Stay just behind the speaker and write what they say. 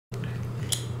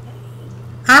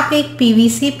आप एक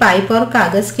PVC pipe और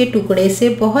कागज़ के टुकड़े से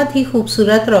बहुत ही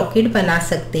खूबसूरत रॉकेट बना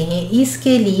सकते हैं।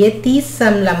 इसके लिए 30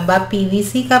 सम लंबा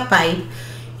पीवीसी का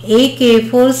पाइप एक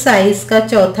A4 साइज का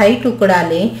चौथाई टुकड़ा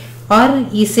लें और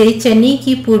इसे चने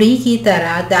की पुड़ी की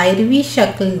तरह दायरवी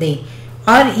शक्ल दें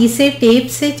और इसे टेप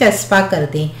से चस्पा कर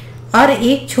दें और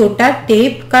एक छोटा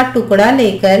टेप का टुकड़ा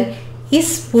लेकर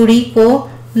इस पुड़ी को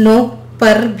नोक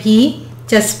पर भी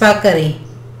चस्पा करें।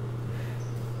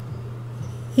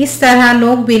 इस तरह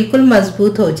नोक बिल्कुल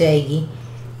मजबूत हो जाएगी।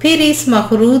 फिर इस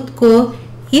मखरूत को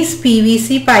इस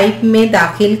पीवीसी पाइप में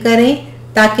दाखिल करें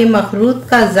ताकि मखरूत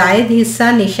का जायद हिस्सा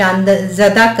निशान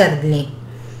ज़दा कर लें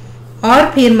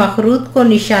और फिर मखरूत को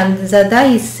निशान ज़दा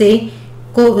हिस्से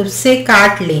को उससे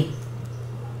काट लें।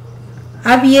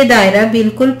 अब ये दायरा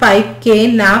बिल्कुल पाइप के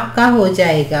नाप का हो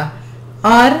जाएगा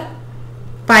और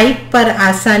पाइप पर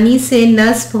आसानी से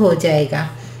नस्ब हो जाएगा।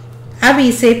 अब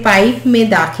इसे पाइप में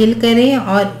दाखिल करें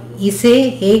और इसे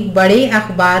एक बड़े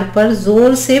अखबार पर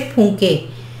ज़ोर से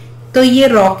फूंकें तो ये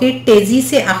रॉकेट तेज़ी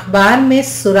से अखबार में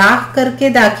सुराख करके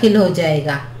दाखिल हो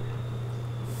जाएगा।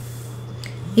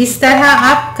 इस तरह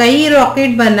आप कई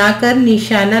रॉकेट बनाकर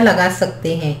निशाना लगा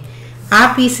सकते हैं।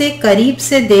 आप इसे करीब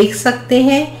से देख सकते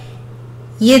हैं।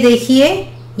 ये देखिए,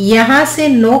 यहाँ से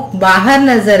नोक बाहर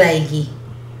नजर आएगी।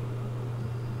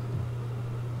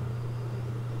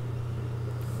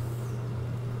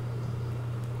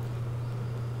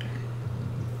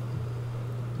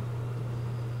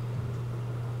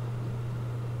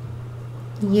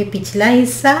 ये पिछला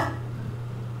हिस्सा।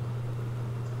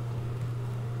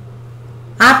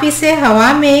 आप इसे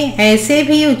हवा में ऐसे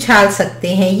भी उछाल सकते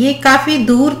हैं, ये काफी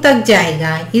दूर तक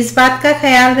जाएगा। इस बात का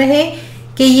ख्याल रहे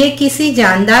कि ये किसी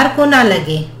जानदार को ना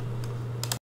लगे।